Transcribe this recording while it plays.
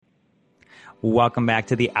Welcome back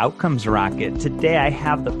to the Outcomes Rocket. Today I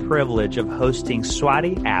have the privilege of hosting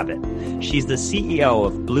Swati Abbott. She's the CEO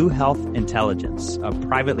of Blue Health Intelligence, a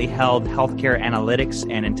privately held healthcare analytics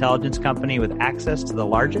and intelligence company with access to the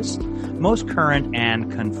largest, most current,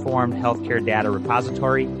 and conformed healthcare data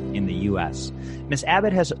repository in the U.S. Ms.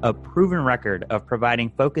 Abbott has a proven record of providing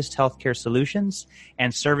focused healthcare solutions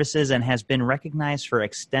and services and has been recognized for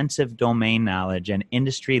extensive domain knowledge and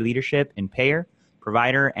industry leadership in payer,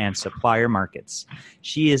 provider, and supplier markets.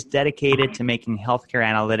 She is dedicated to making healthcare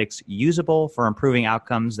analytics usable for improving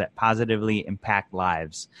outcomes that positively impact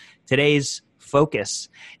lives. Today's focus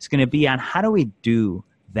is going to be on how do we do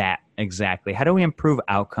that exactly? How do we improve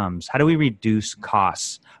outcomes? How do we reduce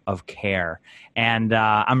costs of care? And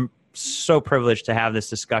I'm so privileged to have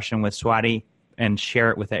this discussion with Swati and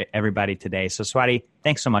share it with everybody today. So Swati,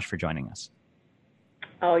 thanks so much for joining us.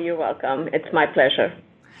 Oh, you're welcome. It's my pleasure.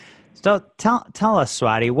 So tell us,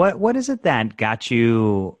 Swati, what is it that got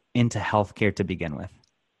you into healthcare to begin with?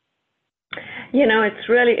 You know, it's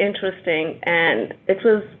really interesting, and it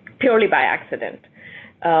was purely by accident.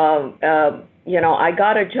 I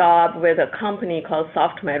got a job with a company called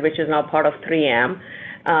SoftMed, which is now part of 3M.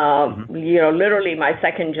 Literally my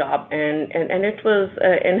second job, and it was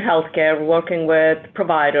in healthcare, working with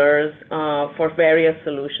providers for various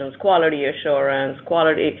solutions, quality assurance,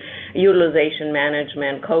 quality utilization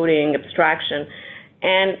management, coding, abstraction,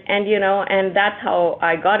 and that's how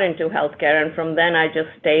I got into healthcare. And from then I just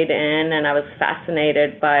stayed in, and I was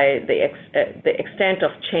fascinated by the extent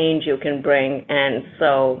of change you can bring, and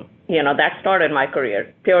so that started my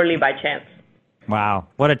career purely by chance. Wow,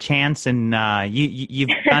 what a chance, and you've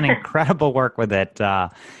done incredible work with it,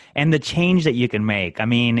 and the change that you can make. I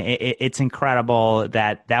mean, it's incredible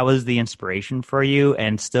that was the inspiration for you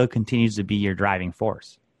and still continues to be your driving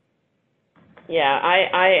force. Yeah,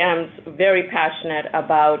 I am very passionate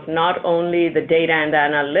about not only the data and the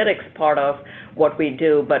analytics part of what we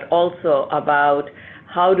do, but also about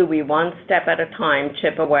how do we one step at a time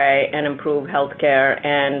chip away and improve healthcare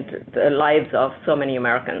and the lives of so many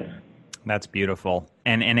Americans. That's beautiful.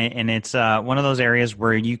 And it's one of those areas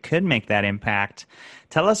where you could make that impact.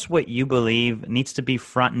 Tell us what you believe needs to be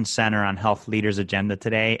front and center on health leaders' agenda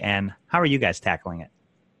today, and how are you guys tackling it?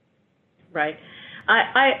 Right.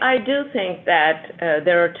 I do think that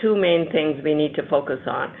there are two main things we need to focus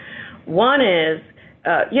on. One is,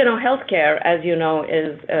 healthcare, as you know,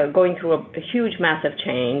 is going through a huge, massive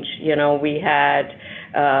change. We had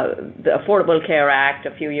the Affordable Care Act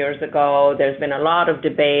a few years ago. There's been a lot of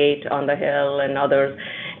debate on the Hill and others.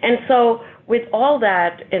 And so with all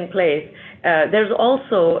that in place, there's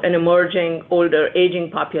also an emerging older aging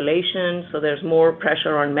population, so there's more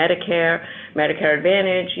pressure on Medicare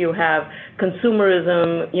Advantage. You have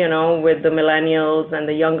consumerism, with the millennials and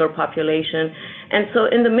the younger population. And so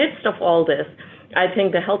in the midst of all this, I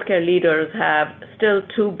think the healthcare leaders have still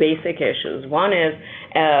two basic issues. One is,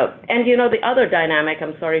 the other dynamic,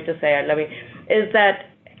 I'm sorry to say, is that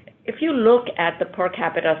if you look at the per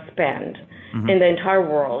capita spend in the entire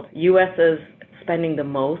world, U.S. is spending the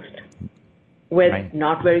most with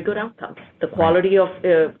not very good outcomes. The quality of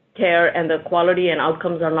care and the quality and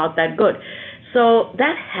outcomes are not that good. So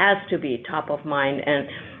that has to be top of mind and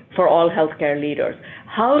for all healthcare leaders.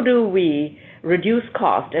 How do we reduce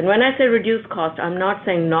cost? And when I say reduce cost, I'm not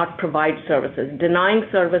saying not provide services. Denying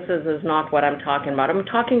services is not what I'm talking about. I'm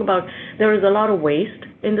talking about there is a lot of waste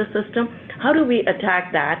in the system. How do we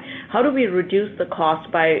attack that? How do we reduce the cost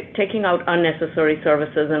by taking out unnecessary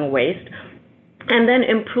services and waste, and then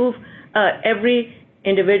improve every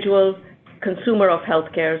individual consumer of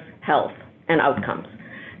healthcare's health and outcomes?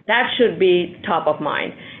 That should be top of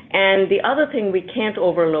mind. And the other thing we can't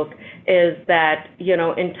overlook is that,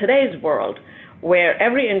 in today's world, where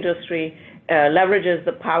every industry leverages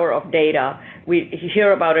the power of data, we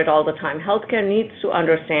hear about it all the time. Healthcare needs to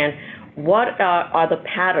understand what are the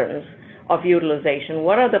patterns of utilization,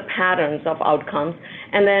 what are the patterns of outcomes,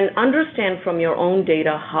 and then understand from your own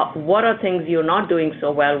data what are things you're not doing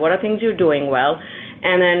so well, what are things you're doing well,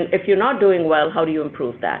 and then if you're not doing well, how do you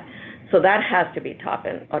improve that? So that has to be top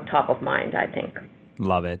of mind, I think.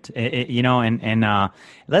 Love it.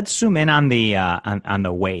 Let's zoom in on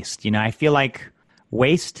the waste. I feel like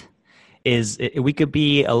waste is, we could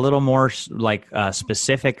be a little more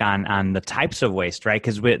specific on the types of waste, right?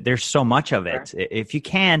 Because there's so much of it. Sure. If you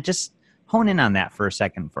can, just hone in on that for a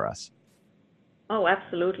second for us. Oh,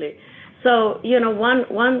 absolutely. So,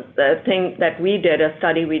 one thing that we did, a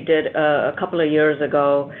study we did a couple of years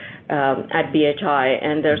ago at BHI,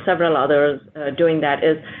 and there are several others doing that,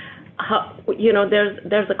 is how,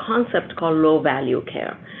 there's a concept called low-value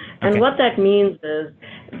care. And what that means is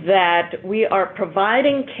that we are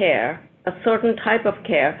providing care a certain type of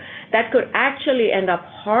care that could actually end up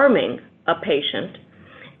harming a patient,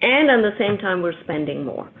 and at the same time we're spending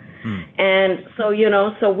more. And so,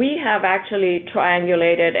 so we have actually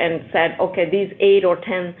triangulated and said, okay, these 8 or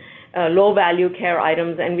 10 low-value care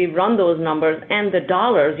items, and we've run those numbers, and the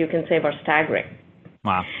dollars you can save are staggering.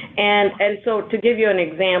 Wow. And so to give you an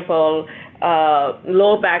example,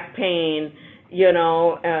 low back pain,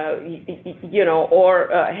 or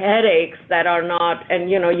headaches that are not, and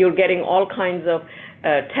you're getting all kinds of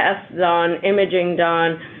tests done, imaging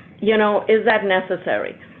done, is that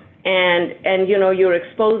necessary? And you're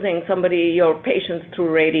exposing your patients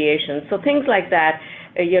through radiation. So things like that,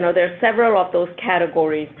 there's several of those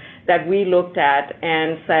categories that we looked at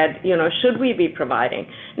and said, should we be providing?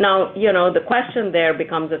 Now, the question there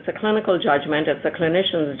becomes, it's a clinical judgment, it's a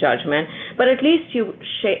clinician's judgment, but at least you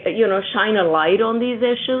shine a light on these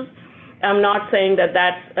issues. I'm not saying that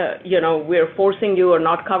that's, we're forcing you or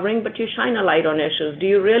not covering, but you shine a light on issues. Do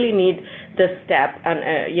you really need this step? And,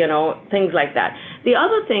 things like that. The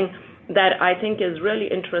other thing that I think is really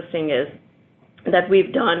interesting is that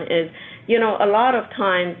we've done is, a lot of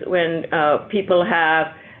times when people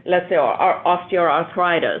have, let's say,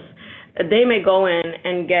 osteoarthritis, they may go in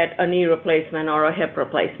and get a knee replacement or a hip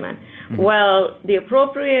replacement. Well, the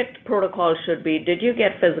appropriate protocol should be, did you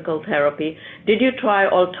get physical therapy? Did you try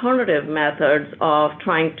alternative methods of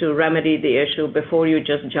trying to remedy the issue before you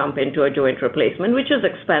just jump into a joint replacement, which is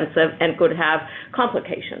expensive and could have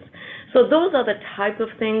complications? So those are the type of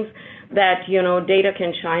things that, data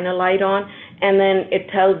can shine a light on, and then it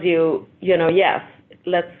tells you, yes,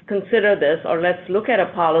 let's consider this, or let's look at a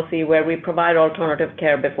policy where we provide alternative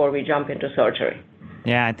care before we jump into surgery.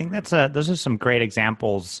 Yeah, I think those are some great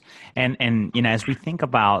examples, and as we think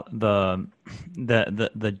about the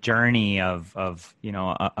journey of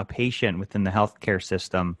a patient within the healthcare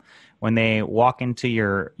system, when they walk into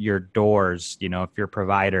your doors, if you're a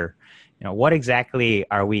provider, what exactly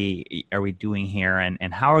are we doing here,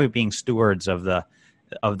 and how are we being stewards of the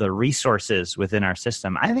resources within our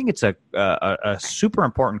system? I think it's a super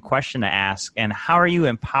important question to ask. And how are you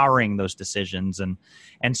empowering those decisions? And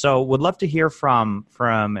so would love to hear from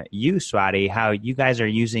you, Swati, how you guys are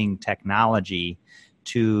using technology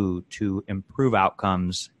to improve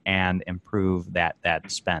outcomes and improve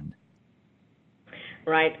that spend.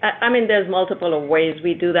 Right. I mean, there's multiple ways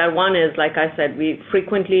we do that. One is, like I said, we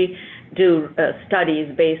frequently do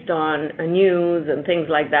studies based on news and things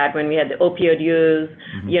like that. When we had the opioid use,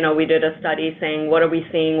 we did a study saying, what are we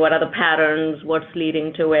seeing? What are the patterns? What's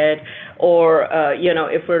leading to it? Or,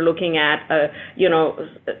 if we're looking at,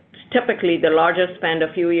 typically the largest spend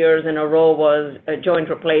a few years in a row was joint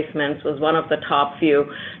replacements, was one of the top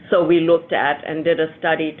few. So we looked at and did a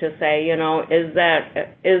study to say, was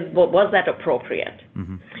that appropriate?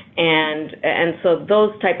 And so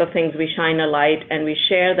those type of things, we shine a light and we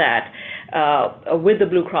share that with the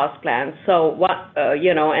Blue Cross plans. So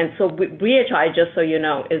and so BHI, just so you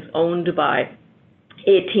know, is owned by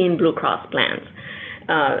 18 Blue Cross plans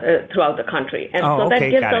throughout the country, and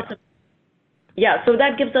that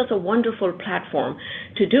gives us a wonderful platform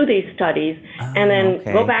to do these studies, and then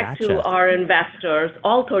go back to our investors,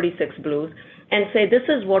 all 36 Blues, and say, this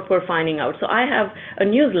is what we're finding out. So I have a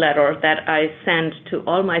newsletter that I send to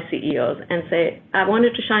all my CEOs and say, I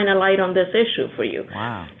wanted to shine a light on this issue for you.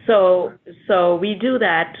 Wow. So we do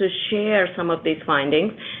that to share some of these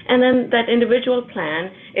findings. And then that individual plan,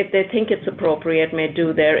 if they think it's appropriate, may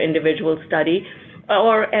do their individual study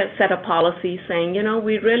or set a policy saying,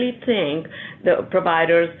 we really think the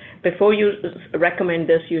providers, before you recommend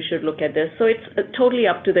this, you should look at this. So it's totally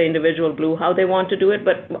up to the individual Blue how they want to do it,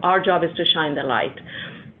 but our job is to shine the light.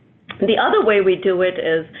 The other way we do it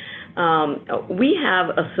is we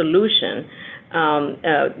have a solution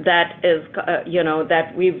that is,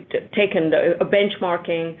 that we've taken a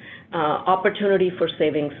benchmarking opportunity for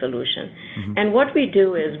saving solution. And what we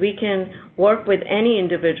do is we can work with any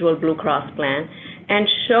individual Blue Cross plan and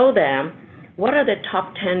show them what are the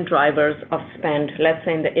top 10 drivers of spend, let's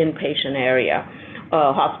say in the inpatient area,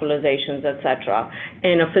 hospitalizations, et cetera,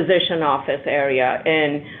 in a physician office area,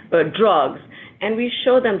 in drugs. And we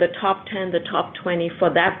show them the top 10, the top 20 for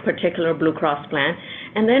that particular Blue Cross plan.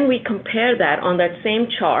 And then we compare that on that same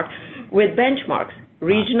chart with benchmarks,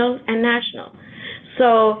 regional and national.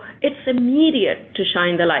 So it's immediate to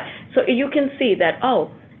shine the light. So you can see that,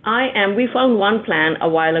 we found one plan a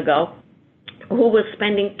while ago who was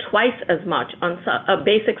spending twice as much on a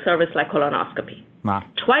basic service like colonoscopy,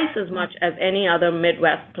 twice as much as any other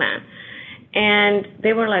Midwest plan. And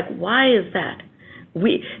they were like, why is that?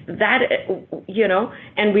 And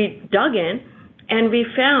we dug in and we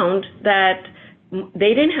found that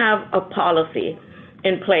they didn't have a policy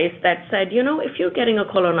in place that said, if you're getting a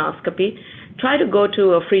colonoscopy, try to go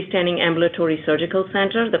to a freestanding ambulatory surgical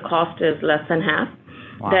center. The cost is less than half.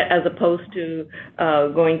 Wow. That as opposed to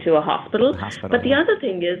going to a hospital. But the other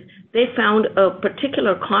thing is they found a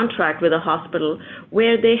particular contract with a hospital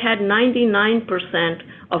where they had 99%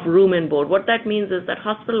 of room and board. What that means is that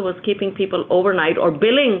hospital was keeping people overnight or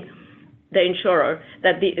billing the insurer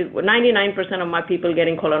that the 99% of my people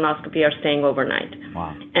getting colonoscopy are staying overnight.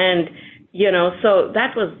 Wow. And, so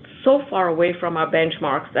that was so far away from our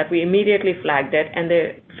benchmarks that we immediately flagged it, and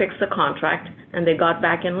they fixed the contract, and they got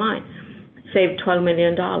back in line. Saved $12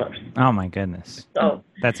 million. Oh my goodness! So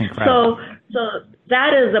that's incredible. So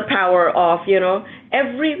that is the power of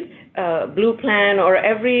every Blue plan or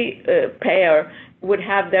every payer would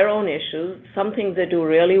have their own issues. Some things they do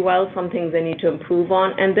really well, some things they need to improve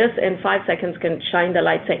on, and this in 5 seconds can shine the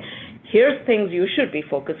light. Say, here's things you should be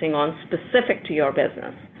focusing on specific to your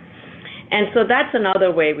business. And so that's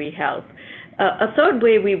another way we help. A third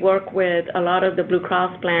way we work with a lot of the Blue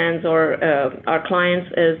Cross plans or our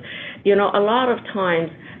clients is, a lot of times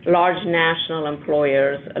large national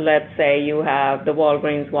employers, let's say you have the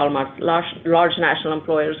Walgreens, Walmart, large national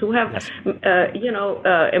employers who have,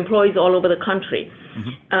 employees all over the country.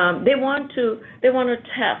 Mm-hmm. They want to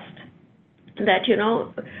test that,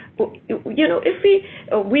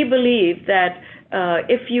 if we believe that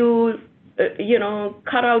if you,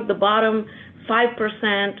 cut out the bottom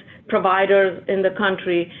 5% providers in the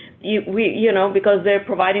country, because they're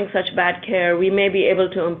providing such bad care, we may be able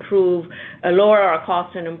to improve, lower our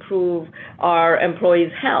costs and improve our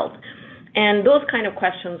employees' health. And those kind of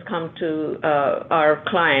questions come to our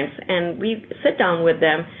clients, and we sit down with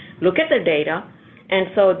them, look at the data. And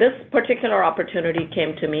so this particular opportunity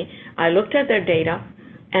came to me. I looked at their data,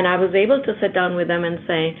 and I was able to sit down with them and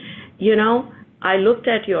say, I looked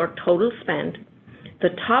at your total spend. The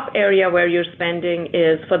top area where you're spending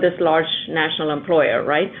is for this large national employer,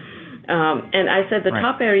 right? And I said the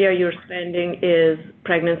top area you're spending is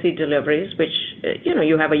pregnancy deliveries, which,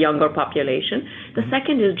 you have a younger population. The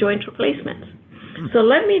second is joint replacements. So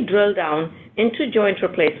let me drill down into joint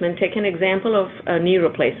replacement, take an example of a knee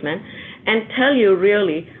replacement, and tell you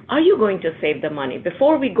really, are you going to save the money?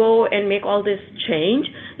 Before we go and make all this change,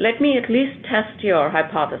 let me at least test your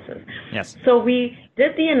hypothesis. Yes. So we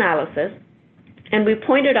did the analysis, and we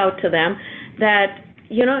pointed out to them that,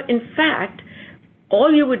 in fact,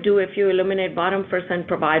 all you would do if you eliminate bottom percent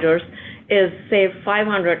providers is save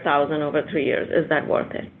 $500,000 over 3 years. Is that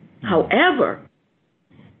worth it? However,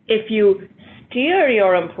 if you steer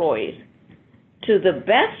your employees to the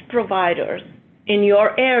best providers in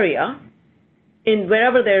your area, in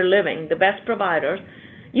wherever they're living, the best providers,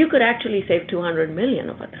 you could actually save $200 million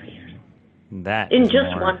over 3 years. That in is just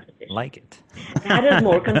more one position. Like it. That is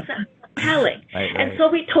more compelling. Right. And so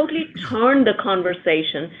we totally turned the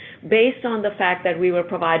conversation based on the fact that we were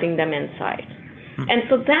providing them insights. And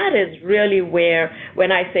so that is really where,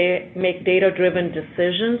 when I say make data-driven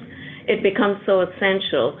decisions, it becomes so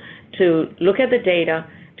essential to look at the data,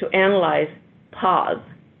 to analyze, pause,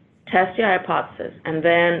 test your hypothesis, and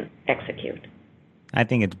then execute. I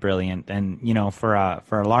think it's brilliant. And, for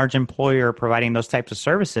a large employer providing those types of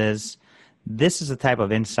services, this is the type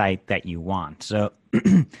of insight that you want. So,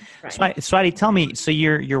 right. Swati, tell me, so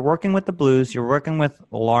you're working with the Blues, you're working with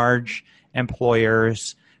large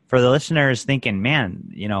employers. For the listeners thinking,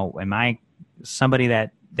 man, am I somebody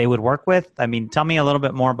that they would work with? I mean, tell me a little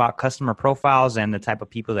bit more about customer profiles and the type of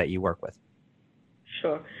people that you work with.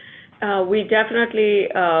 Sure. We definitely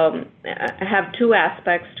have two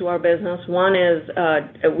aspects to our business. One is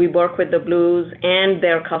we work with the Blues and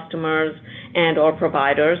their customers and or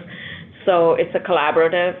providers. So it's a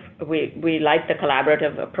collaborative. We like the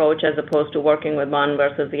collaborative approach as opposed to working with one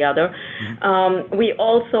versus the other. Mm-hmm. We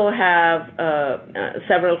also have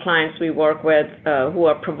several clients we work with who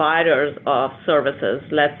are providers of services.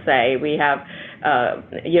 Let's say we have,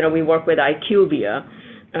 we work with IQVIA.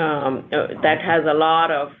 That has a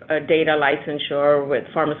lot of data licensure with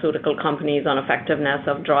pharmaceutical companies on effectiveness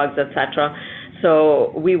of drugs, etc.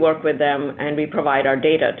 So we work with them and we provide our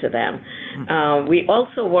data to them. We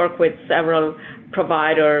also work with several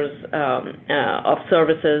providers of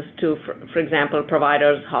services to, for example,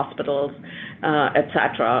 providers, hospitals,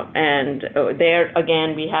 etc. And there,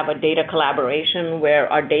 again, we have a data collaboration where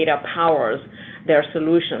our data powers their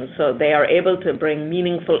solutions. So they are able to bring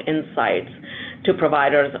meaningful insights to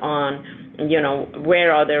providers on,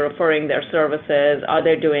 where are they referring their services? Are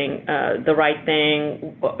they doing the right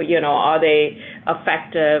thing? Are they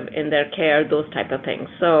effective in their care? Those type of things.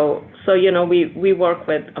 So we work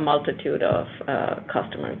with a multitude of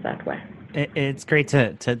customers that way. It's great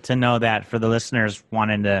to know that for the listeners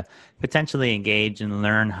wanting to potentially engage and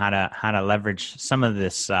learn how to leverage some of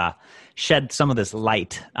this, shed some of this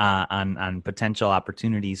light on potential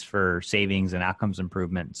opportunities for savings and outcomes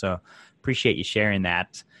improvement. So appreciate you sharing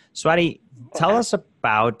that. Swati, tell us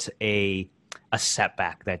about a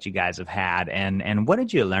setback that you guys have had, and what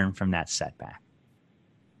did you learn from that setback?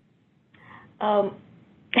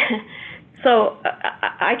 So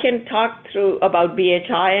I can talk through about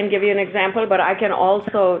BHI and give you an example, but I can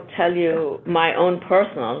also tell you my own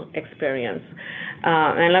personal experience.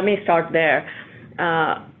 And let me start there.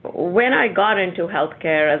 When I got into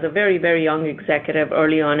healthcare as a very, very young executive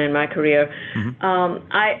early on in my career,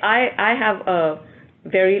 I have a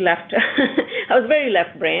very left, I was very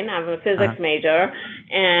left brain. I'm a physics major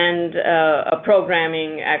and a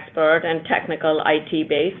programming expert and technical IT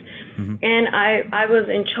base. And I was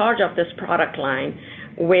in charge of this product line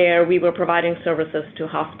where we were providing services to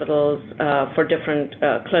hospitals for different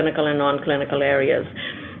clinical and non-clinical areas.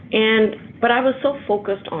 But I was so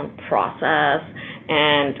focused on process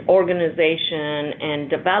and organization and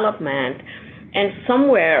development, and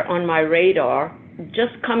somewhere on my radar,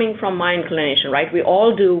 just coming from my inclination, right? We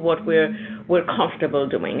all do what we're comfortable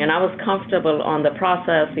doing. And I was comfortable on the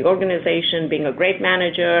process, the organization, being a great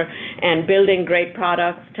manager and building great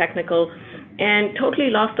products, technical, and totally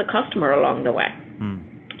lost the customer along the way.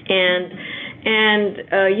 And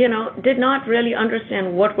did not really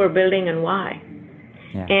understand what we're building and why.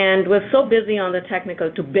 Yeah. And was so busy on the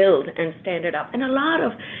technical to build and stand it up. And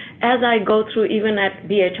as I go through, even at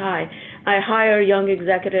BHI, I hire young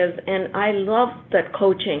executives, and I love that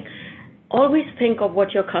coaching. Always think of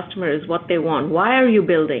what your customer is, what they want. Why are you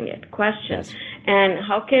building it? Questions. Yes. And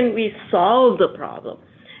how can we solve the problem?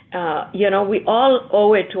 We all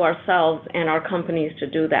owe it to ourselves and our companies to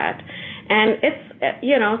do that. And it's,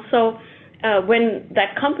 so when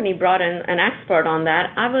that company brought in an expert on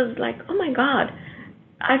that, I was like, oh my God,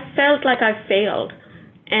 I felt like I failed.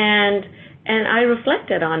 And I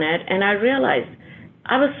reflected on it, and I realized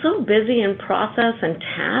I was so busy in process and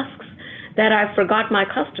tasks that I forgot my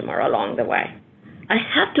customer along the way. I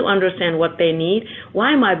have to understand what they need.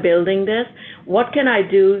 Why am I building this? What can I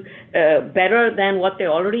do better than what they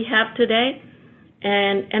already have today?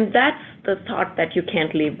 And that's the thought that you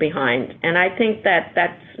can't leave behind. And I think that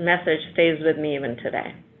message stays with me even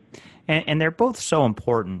today. And they're both so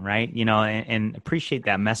important, right? And appreciate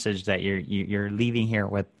that message that you're leaving here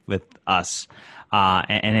with us.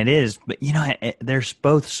 And it is, but they're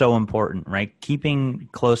both so important, right? Keeping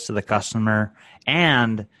close to the customer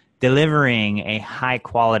and delivering a high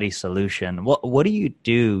quality solution. What do you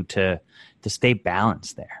do to stay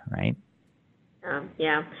balanced there, right?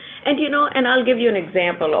 Yeah. And I'll give you an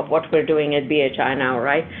example of what we're doing at BHI now,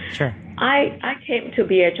 right? Sure. I came to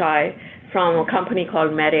BHI from a company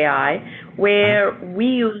called MedAI, where we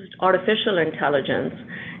used artificial intelligence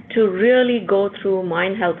to really go through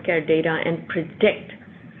Mind Healthcare data and predict.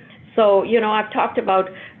 So, I've talked about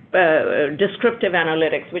descriptive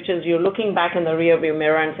analytics, which is you're looking back in the rearview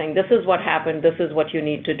mirror and saying, this is what happened, this is what you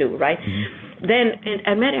need to do, right? Then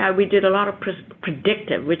at MedAI, we did a lot of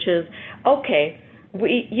predictive, which is, okay,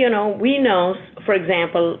 we know, for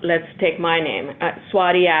example, let's take my name,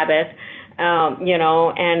 Swati Abbott,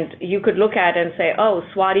 and you could look at it and say, oh,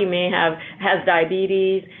 Swati has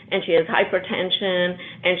diabetes, and she has hypertension,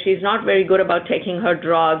 and she's not very good about taking her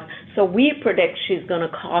drugs. So we predict she's going to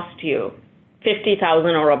cost you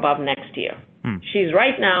 $50,000 or above next year. She's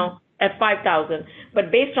right now at $5,000,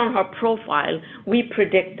 but based on her profile, we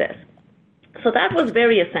predict this. So that was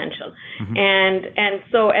very essential. And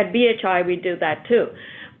so at BHI, we do that too.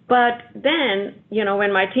 But then,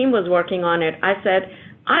 when my team was working on it, I said,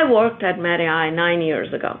 I worked at MedAI 9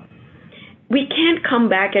 years ago. We can't come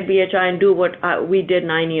back at BHI and do what we did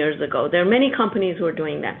 9 years ago. There are many companies who are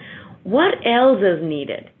doing that. What else is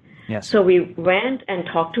needed? Yes. So we went and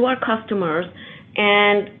talked to our customers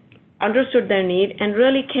and understood their need and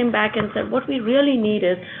really came back and said, what we really need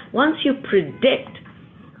is once you predict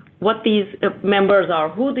what these members are,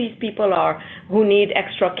 who these people are who need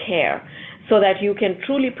extra care, so that you can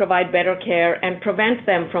truly provide better care and prevent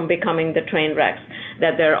them from becoming the train wrecks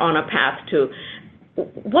that they're on a path to.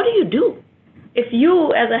 What do? If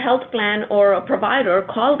you, as a health plan or a provider,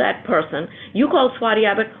 call that person, you call Swati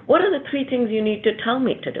Abbott, what are the 3 things you need to tell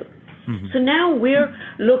me to do? So now we're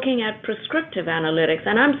looking at prescriptive analytics,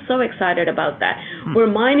 and I'm so excited about that.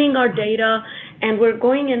 We're mining our data, and we're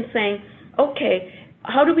going and saying, okay,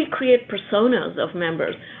 how do we create personas of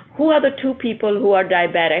members? Who are the 2 people who are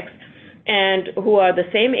diabetics and who are the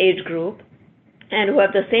same age group and who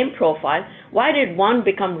have the same profile? Why did one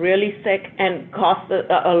become really sick and cost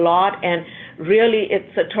a lot and really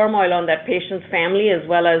it's a turmoil on that patient's family as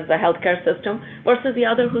well as the healthcare system versus the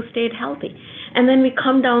other who stayed healthy. And then we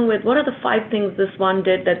come down with what are the 5 things this one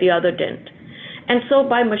did that the other didn't. And so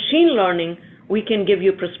by machine learning, we can give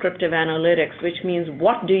you prescriptive analytics, which means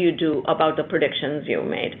what do you do about the predictions you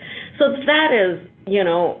made. So that is,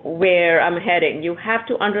 where I'm heading. You have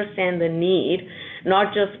to understand the need,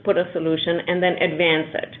 not just put a solution and then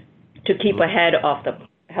advance it to keep ahead of the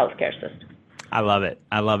healthcare system. I love it.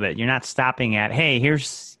 I love it. You're not stopping at, hey,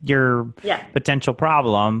 here's your potential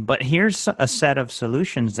problem, but here's a set of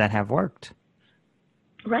solutions that have worked.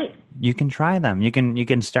 Right. You can try them. You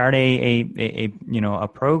can start a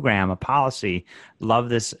program, a policy. Love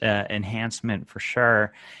this enhancement for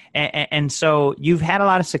sure. And so you've had a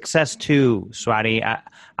lot of success too, Swati.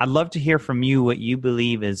 I'd love to hear from you what you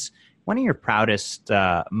believe is one of your proudest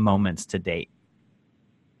moments to date.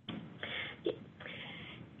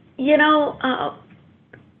 The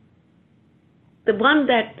one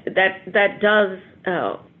that does,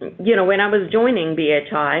 when I was joining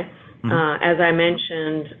BHI, as I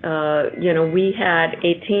mentioned, we had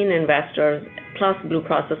 18 investors plus Blue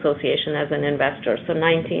Cross Association as an investor, so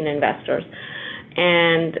 19 investors.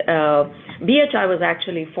 And BHI was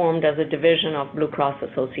actually formed as a division of Blue Cross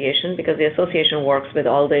Association because the association works with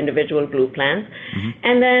all the individual Blue plans.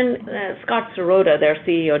 And then Scott Sirota, their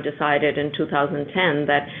CEO, decided in 2010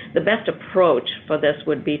 that the best approach for this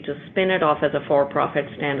would be to spin it off as a for-profit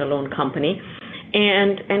standalone company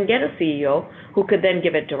and get a CEO who could then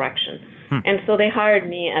give it direction. And so they hired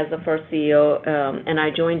me as the first CEO, and I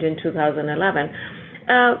joined in 2011.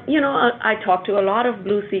 I talked to a lot of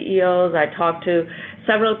Blue CEOs. I talked to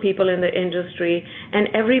several people in the industry, and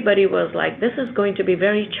everybody was like, this is going to be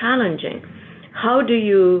very challenging. How do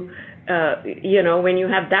you, when you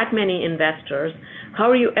have that many investors, how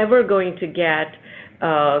are you ever going to get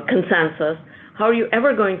consensus? How are you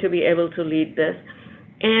ever going to be able to lead this?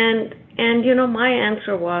 And my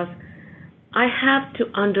answer was, I have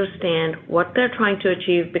to understand what they're trying to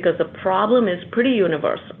achieve because the problem is pretty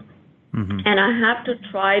universal. And I have to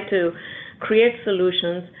try to create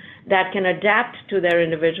solutions that can adapt to their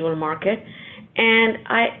individual market. And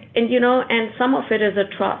some of it is a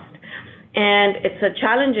trust. And it's a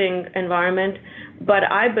challenging environment, but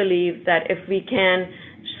I believe that if we can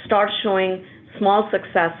start showing small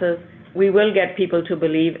successes, we will get people to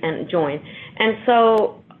believe and join.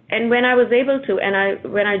 And when I was able to,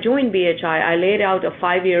 when I joined BHI, I laid out a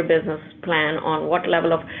 5-year business plan on what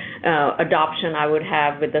level of adoption I would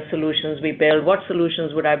have with the solutions we build, what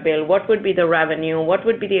solutions would I build, what would be the revenue, what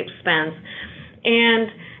would be the expense,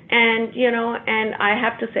 and I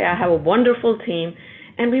have to say I have a wonderful team,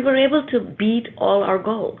 and we were able to beat all our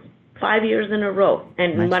goals 5 years in a row,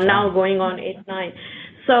 and we're now going on 8, 9.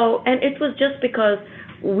 So, and it was just because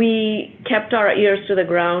we kept our ears to the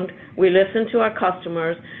ground. We listened to our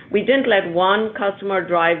customers. We didn't let one customer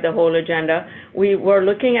drive the whole agenda. We were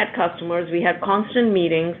looking at customers. We had constant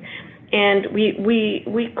meetings, and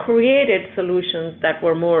we created solutions that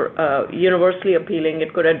were more universally appealing.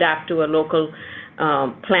 It could adapt to a local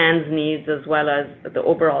plan's needs as well as the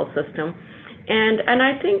overall system. And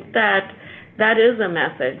I think that is a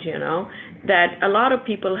message, that a lot of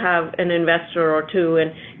people have an investor or two,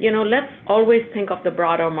 and let's always think of the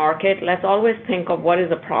broader market. Let's always think of what is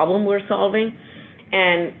the problem we're solving,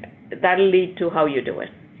 and that'll lead to how you do it.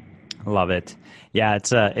 Love it. Yeah,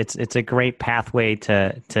 it's a great pathway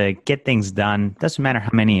to get things done. Doesn't matter how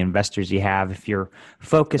many investors you have if your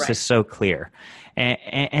focus is so clear.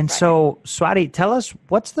 And so, Swati, tell us,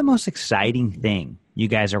 what's the most exciting thing you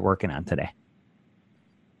guys are working on today?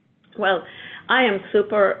 Well, I am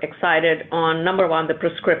super excited on, number one, the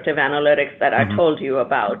prescriptive analytics that I told you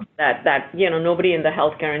about, that nobody in the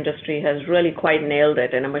healthcare industry has really quite nailed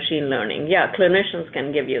it in a machine learning. Yeah, clinicians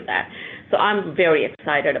can give you that. So I'm very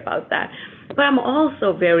excited about that. But I'm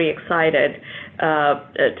also very excited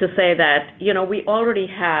to say that, we already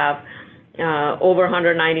have over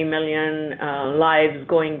 190 million lives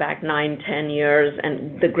going back 9-10 years,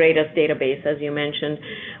 and the greatest database, as you mentioned.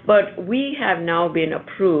 But we have now been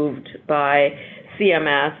approved by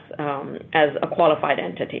CMS as a qualified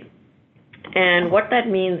entity. And what that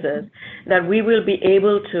means is that we will be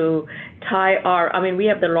able to tie we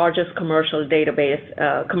have the largest commercial database,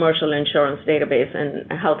 commercial insurance database in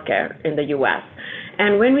healthcare in the U.S.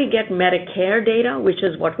 And when we get Medicare data, which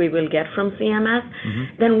is what we will get from CMS,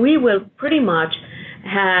 then we will pretty much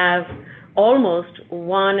have almost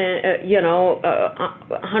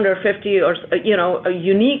 150 or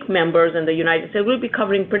unique members in the United States. We'll be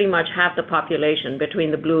covering pretty much half the population between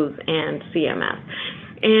the Blues and CMS.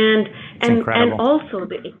 And also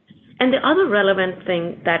the other relevant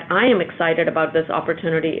thing that I am excited about this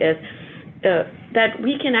opportunity is that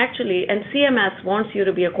we can actually, and CMS wants you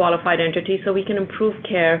to be a qualified entity so we can improve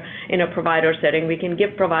care in a provider setting. We can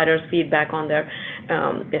give providers feedback on their,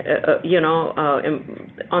 on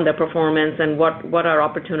their performance and what are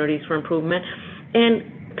opportunities for improvement. And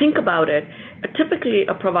think about it. Typically,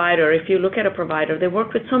 a provider, if you look at a provider, they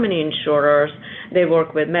work with so many insurers. They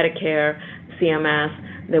work with Medicare, CMS,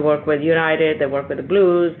 they work with United, they work with the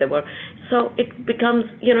Blues, so it becomes,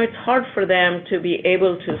 it's hard for them to be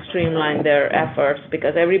able to streamline their efforts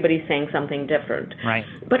because everybody's saying something different. Right.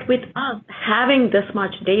 But with us having this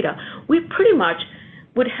much data, we pretty much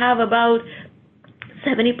would have about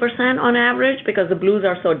 70% on average, because the Blues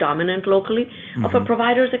are so dominant locally, of a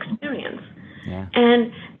provider's experience. Yeah.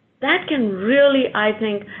 And that can really, I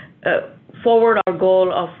think, forward our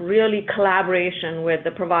goal of really collaboration with the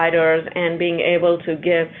providers and being able to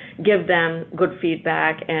give them good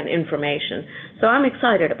feedback and information. So I'm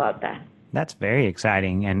excited about that. That's very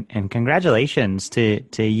exciting, and congratulations to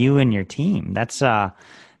you and your team. That's an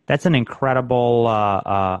incredible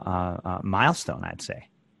milestone, I'd say.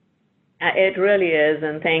 It really is,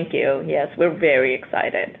 and thank you. Yes, we're very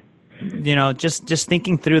excited. Just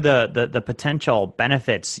thinking through the potential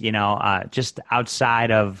benefits, just outside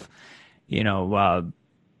of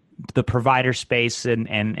the provider space and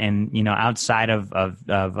outside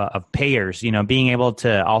of payers, being able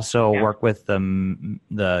to also work with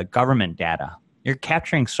the government data. You're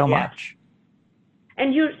capturing so much.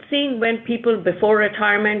 And you're seeing when people before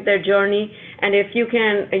retirement, their journey, and if you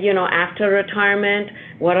can, after retirement,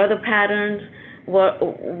 what are the patterns, what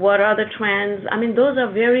are the trends? I mean, those are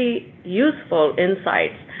very useful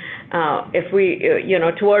insights if we,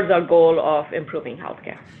 towards our goal of improving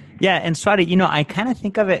healthcare. Yeah, and Swati, I kind of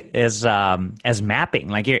think of it as mapping.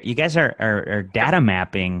 Like you guys are data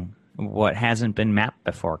mapping what hasn't been mapped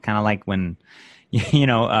before. Kind of like when,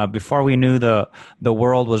 before we knew the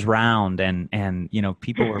world was round, and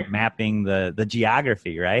people were mapping the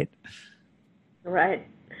geography, right? Right.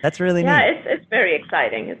 That's really neat. Yeah, it's very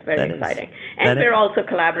exciting. It's very exciting. And we're also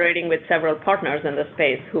collaborating with several partners in the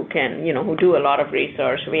space who can, who do a lot of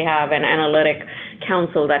research. We have an analytic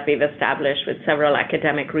council that we've established with several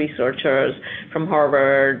academic researchers from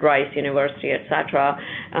Harvard, Rice University, et cetera,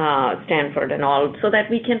 Stanford and all, so that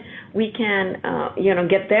we can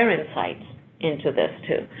get their insights into this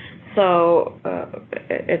too. So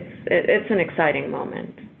it's an exciting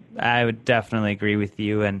moment. I would definitely agree with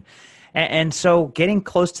you. And so getting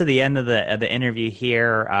close to the end of the interview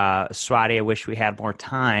here, Swati, I wish we had more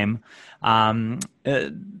time. We're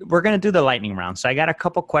going to do the lightning round. So I got a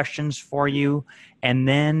couple questions for you, and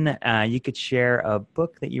then you could share a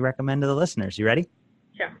book that you recommend to the listeners. You ready?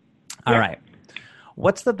 Sure. All right.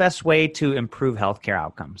 What's the best way to improve healthcare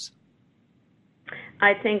outcomes?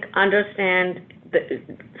 I think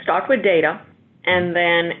start with data, and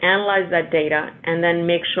then analyze that data, and then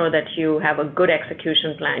make sure that you have a good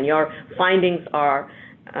execution plan. Your findings are,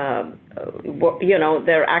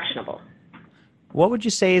 they're actionable. What would you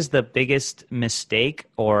say is the biggest mistake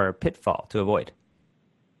or pitfall to avoid?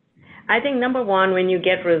 I think number one, when you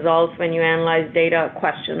get results, when you analyze data,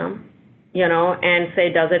 question them, and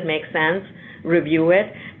say, does it make sense? Review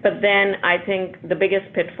it. But then I think the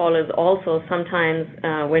biggest pitfall is also sometimes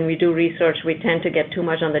when we do research, we tend to get too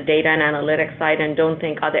much on the data and analytics side and don't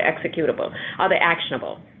think, are they executable? Are they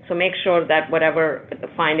actionable? So make sure that whatever the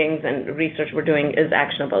findings and research we're doing is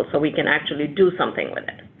actionable so we can actually do something with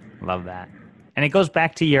it. Love that. And it goes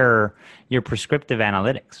back to your prescriptive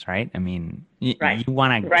analytics, right? I mean, you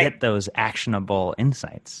want to get those actionable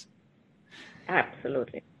insights.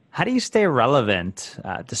 Absolutely. How do you stay relevant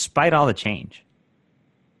despite all the change?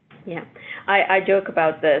 Yeah, I joke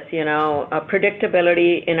about this,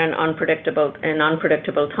 predictability in unpredictable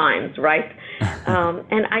times, right?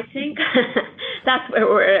 And I think that's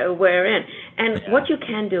where we're in. And what you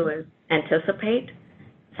can do is anticipate,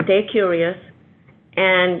 stay curious,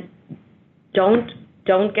 and don't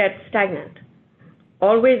get stagnant.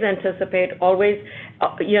 Always anticipate, always, a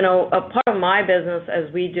part of my business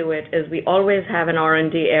as we do it is we always have an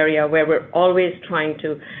R&D area where we're always trying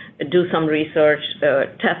to do some research,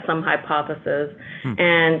 test some hypotheses,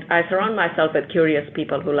 and I surround myself with curious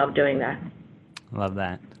people who love doing that. Love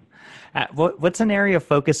that. What's an area of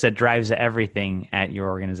focus that drives everything at your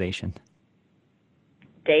organization?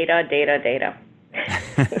 Data.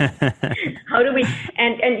 How do we,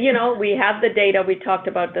 and we have the data, we talked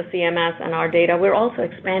about the CMS and our data, we're also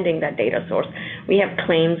expanding that data source. We have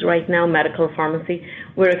claims right now, medical pharmacy,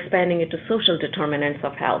 we're expanding it to social determinants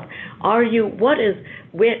of health.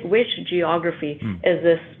 Which geography is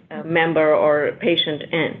this member or patient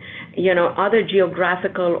in? Other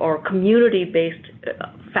geographical or community-based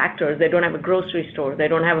factors? They don't have a grocery store. They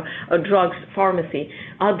don't have a drug pharmacy.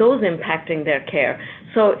 Are those impacting their care?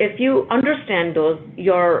 So if you understand those,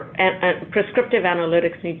 your prescriptive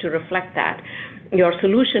analytics need to reflect that. Your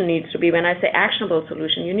solution needs to be, when I say actionable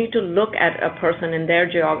solution, you need to look at a person in their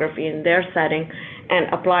geography, in their setting,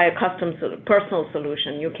 and apply a custom personal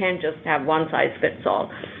solution. You can't just have one size fits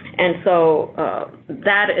all. And so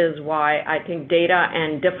that is why I think data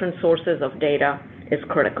and different sources of data is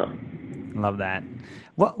critical. Love that.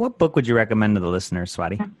 What book would you recommend to the listeners,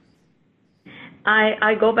 Swati?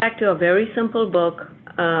 I go back to a very simple book,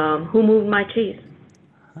 Who Moved My Cheese?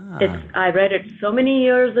 I read it so many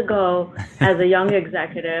years ago as a young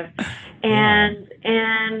executive, and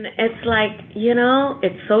it's like,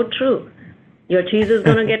 it's so true. Your cheese is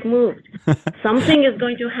going to get moved. Something is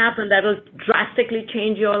going to happen that will drastically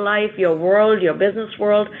change your life, your world, your business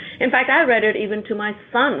world. In fact, I read it even to my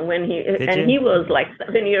son when he was like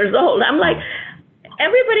 7 years old. I'm like,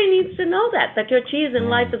 everybody needs to know that your cheese in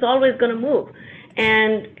life is always going to move.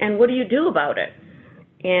 And what do you do about it?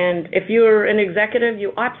 And if you're an executive,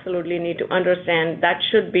 you absolutely need to understand that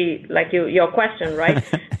should be like your question, right?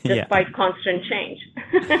 Despite constant change.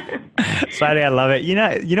 Swati, I love it. You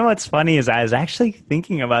know what's funny is I was actually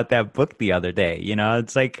thinking about that book the other day.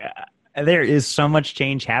 It's like there is so much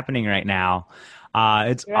change happening right now.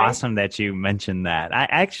 It's awesome that you mentioned that. I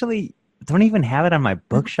actually don't even have it on my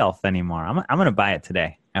bookshelf anymore. I'm going to buy it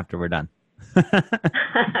today after we're done.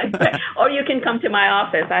 Or you can come to my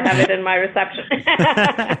office. I have it in my reception.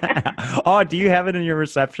 Oh, do you have it in your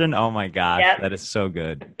reception? Oh my gosh, yes. That is so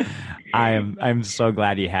good. I'm so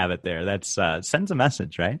glad you have it there. That's sends a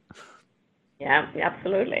message, right? Yeah,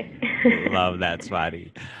 absolutely. Love that,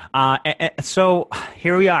 Swati. So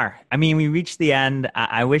here we are. I mean, we reached the end.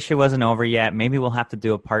 I wish it wasn't over yet. Maybe we'll have to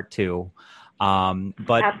do a part 2.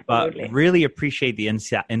 But really appreciate the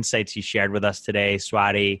insights you shared with us today,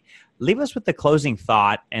 Swati. Leave us with the closing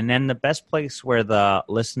thought, and then the best place where the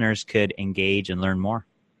listeners could engage and learn more.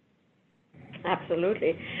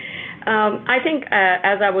 Absolutely. I think,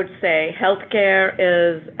 as I would say, healthcare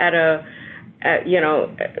is at a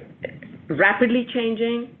rapidly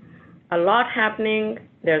changing, a lot happening.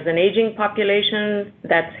 There's an aging population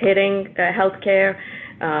that's hitting healthcare.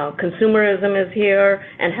 Consumerism is here,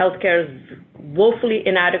 and healthcare is woefully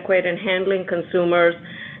inadequate in handling consumers.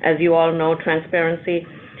 As you all know, transparency.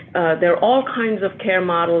 There are all kinds of care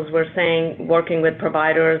models, we're saying, working with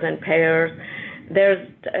providers and payers. There's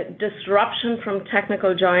disruption from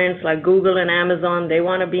technical giants like Google and Amazon. They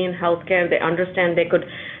want to be in healthcare. They understand they could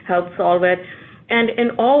help solve it. And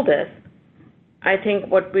in all this, I think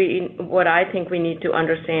what I think we need to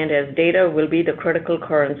understand is data will be the critical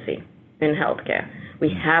currency in healthcare. We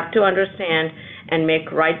have to understand and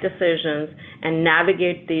make right decisions and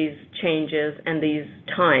navigate these changes and these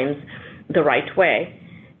times the right way.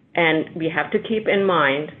 And we have to keep in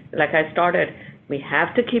mind, like I started, we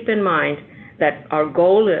have to keep in mind that our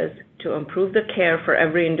goal is to improve the care for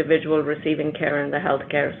every individual receiving care in the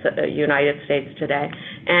healthcare United States today,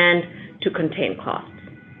 and to contain costs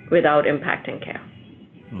without impacting care.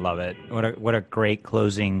 Love it. What a great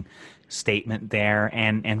closing statement there.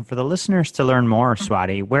 And for the listeners to learn more,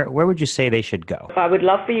 Swati, where would you say they should go? I would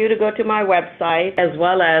love for you to go to my website, as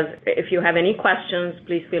well as if you have any questions,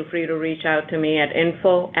 please feel free to reach out to me at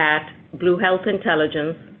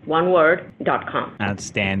info@bluehealthintelligence.com.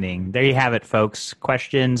 Outstanding. There you have it, folks.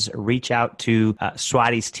 Questions, reach out to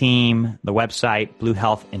Swati's team, the website,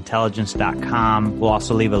 bluehealthintelligence.com. We'll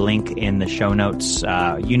also leave a link in the show notes.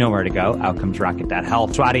 You know where to go,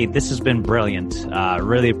 outcomesrocket.health. Swati, this has been brilliant.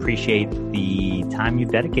 Really appreciate the time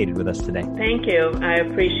you've dedicated with us today. Thank you. I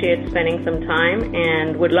appreciate spending some time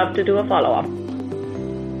and would love to do a follow-up.